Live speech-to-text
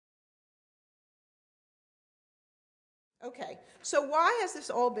Okay, so why has this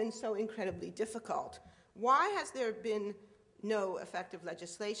all been so incredibly difficult? Why has there been no effective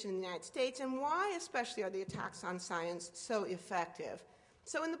legislation in the United States, and why especially are the attacks on science so effective?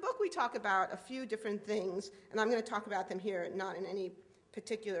 So in the book we talk about a few different things, and I'm going to talk about them here, not in any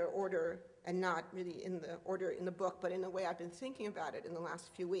particular order, and not really in the order in the book, but in the way I've been thinking about it in the last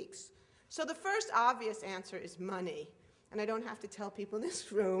few weeks. So the first obvious answer is money. And I don't have to tell people in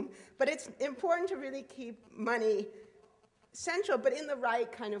this room, but it's important to really keep money central, but in the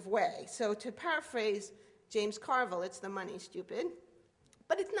right kind of way. So to paraphrase James Carville, it's the money, stupid.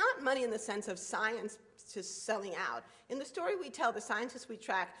 But it's not money in the sense of science just selling out. In the story we tell, the scientists we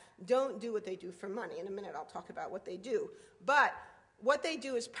track don't do what they do for money. In a minute I'll talk about what they do. But what they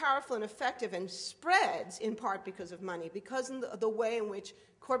do is powerful and effective and spreads in part because of money, because of the way in which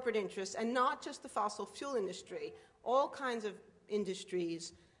corporate interests, and not just the fossil fuel industry, all kinds of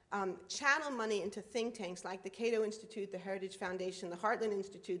industries channel money into think tanks like the Cato Institute, the Heritage Foundation, the Heartland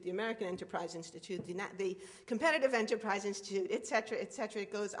Institute, the American Enterprise Institute, the Competitive Enterprise Institute, et cetera, et cetera.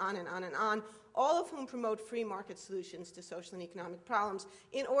 It goes on and on and on, all of whom promote free market solutions to social and economic problems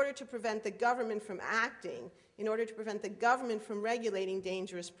in order to prevent the government from acting, in order to prevent the government from regulating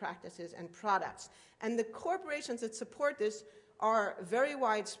dangerous practices and products. And the corporations that support this are very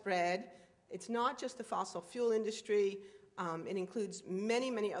widespread. It's not just the fossil fuel industry. It includes many,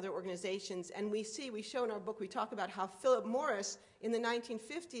 many other organizations. And we show in our book, we talk about how Philip Morris in the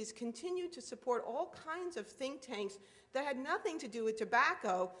 1950s continued to support all kinds of think tanks that had nothing to do with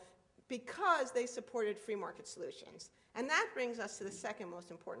tobacco because they supported free market solutions. And that brings us to the second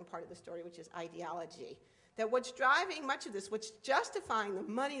most important part of the story, which is ideology. That what's driving much of this, what's justifying the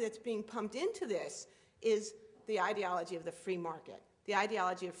money that's being pumped into this, is the ideology of the free market. The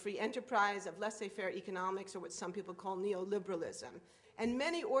ideology of free enterprise, of laissez-faire economics, or what some people call neoliberalism. And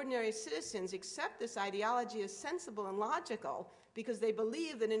many ordinary citizens accept this ideology as sensible and logical because they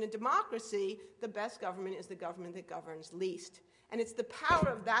believe that in a democracy, the best government is the government that governs least. And it's the power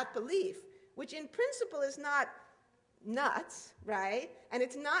of that belief, which in principle is not nuts, right? And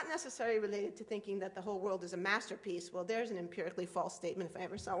it's not necessarily related to thinking that the whole world is a masterpiece. Well, there's an empirically false statement if I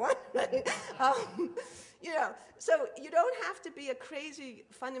ever saw one, right? So you don't have to be a crazy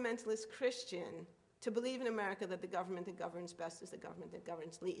fundamentalist Christian to believe in America that the government that governs best is the government that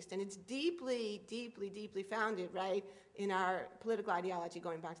governs least. And it's deeply, deeply, deeply founded, right, in our political ideology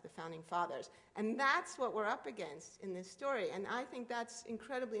going back to the Founding Fathers. And that's what we're up against in this story. And I think that's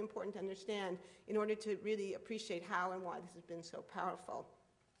incredibly important to understand in order to really appreciate how and why this has been so powerful.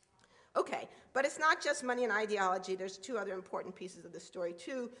 Okay, but it's not just money and ideology. There's two other important pieces of the story,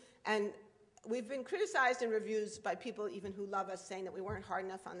 too. And we've been criticized in reviews by people even who love us saying that we weren't hard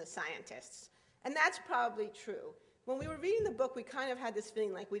enough on the scientists. And that's probably true. When we were reading the book, we kind of had this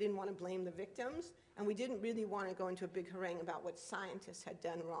feeling like we didn't want to blame the victims, and we didn't really want to go into a big harangue about what scientists had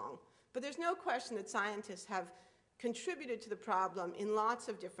done wrong. But there's no question that scientists have contributed to the problem in lots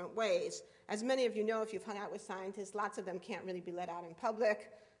of different ways. As many of you know, if you've hung out with scientists, lots of them can't really be let out in public.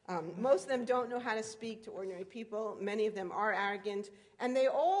 Most of them don't know how to speak to ordinary people. Many of them are arrogant. And they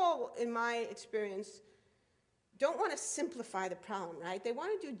all, in my experience, don't want to simplify the problem, right? They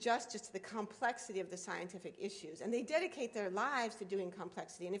want to do justice to the complexity of the scientific issues, and they dedicate their lives to doing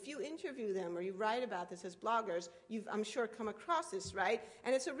complexity. And if you interview them or you write about this as bloggers, you've, I'm sure, come across this, right?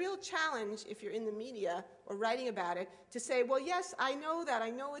 And it's a real challenge if you're in the media or writing about it to say, well, yes, I know that.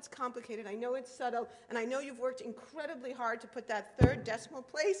 I know it's complicated. I know it's subtle. And I know you've worked incredibly hard to put that third decimal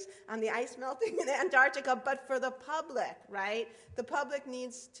place on the ice melting in Antarctica, but for the public, right? The public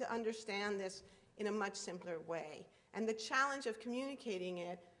needs to understand this in a much simpler way. And the challenge of communicating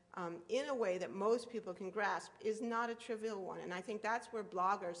it in a way that most people can grasp is not a trivial one. And I think that's where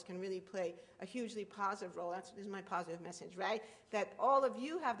bloggers can really play a hugely positive role. This is my positive message, right? That all of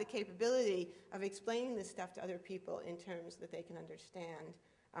you have the capability of explaining this stuff to other people in terms that they can understand.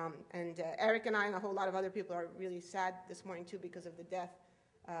 Erik and I and a whole lot of other people are really sad this morning, too, because of the death,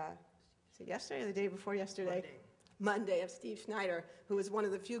 is it yesterday or the day before yesterday? Monday, of Steve Schneider, who was one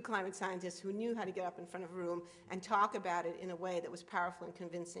of the few climate scientists who knew how to get up in front of a room and talk about it in a way that was powerful and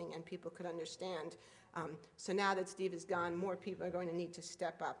convincing and people could understand. So now that Steve is gone, more people are going to need to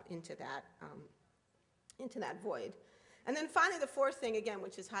step up into that void. And then finally, the fourth thing, again,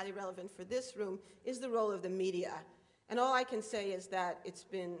 which is highly relevant for this room, is the role of the media. And all I can say is that it's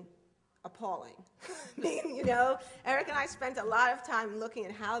been appalling. I mean, you know, Erik and I spent a lot of time looking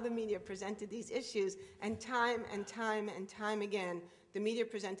at how the media presented these issues, and time and time and time again, the media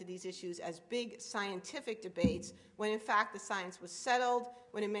presented these issues as big scientific debates, when in fact the science was settled,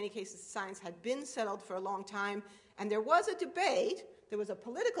 when in many cases the science had been settled for a long time, and there was a debate there was a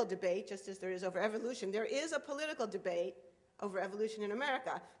political debate, just as there is over evolution. There is a political debate over evolution in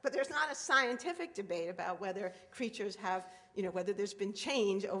America, but there's not a scientific debate about whether creatures have, whether there's been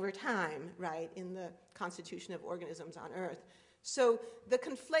change over time, right, in the constitution of organisms on Earth. So the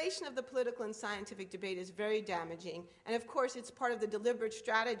conflation of the political and scientific debate is very damaging, and of course it's part of the deliberate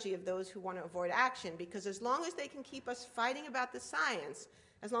strategy of those who want to avoid action, because as long as they can keep us fighting about the science,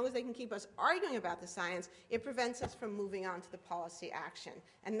 as long as they can keep us arguing about the science, it prevents us from moving on to the policy action.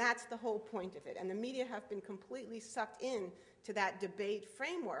 And that's the whole point of it. And the media have been completely sucked in to that debate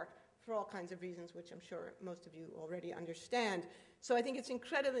framework for all kinds of reasons, which I'm sure most of you already understand. So I think it's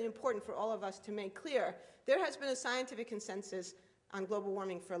incredibly important for all of us to make clear there has been a scientific consensus on global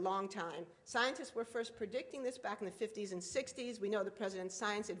warming for a long time. Scientists were first predicting this back in the 50s and 60s. We know the President's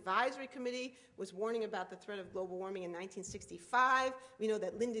Science Advisory Committee was warning about the threat of global warming in 1965. We know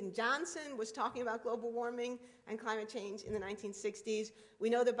that Lyndon Johnson was talking about global warming and climate change in the 1960s. We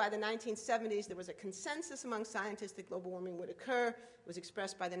know that by the 1970s there was a consensus among scientists that global warming would occur. It was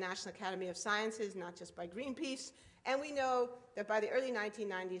expressed by the National Academy of Sciences, not just by Greenpeace. And we know that by the early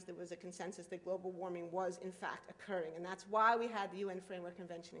 1990s, there was a consensus that global warming was, in fact, occurring. And that's why we had the UN Framework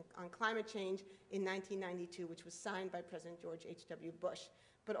Convention on Climate Change in 1992, which was signed by President George H.W. Bush.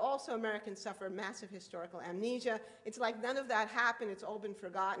 But also Americans suffer massive historical amnesia. It's like none of that happened. It's all been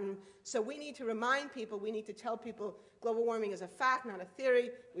forgotten. So we need to remind people, we need to tell people global warming is a fact, not a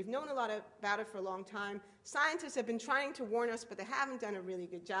theory. We've known a lot about it for a long time. Scientists have been trying to warn us, but they haven't done a really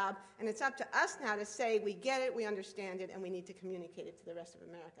good job. And it's up to us now to say we get it, we understand it, and we need to communicate it to the rest of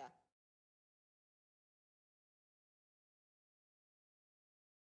America.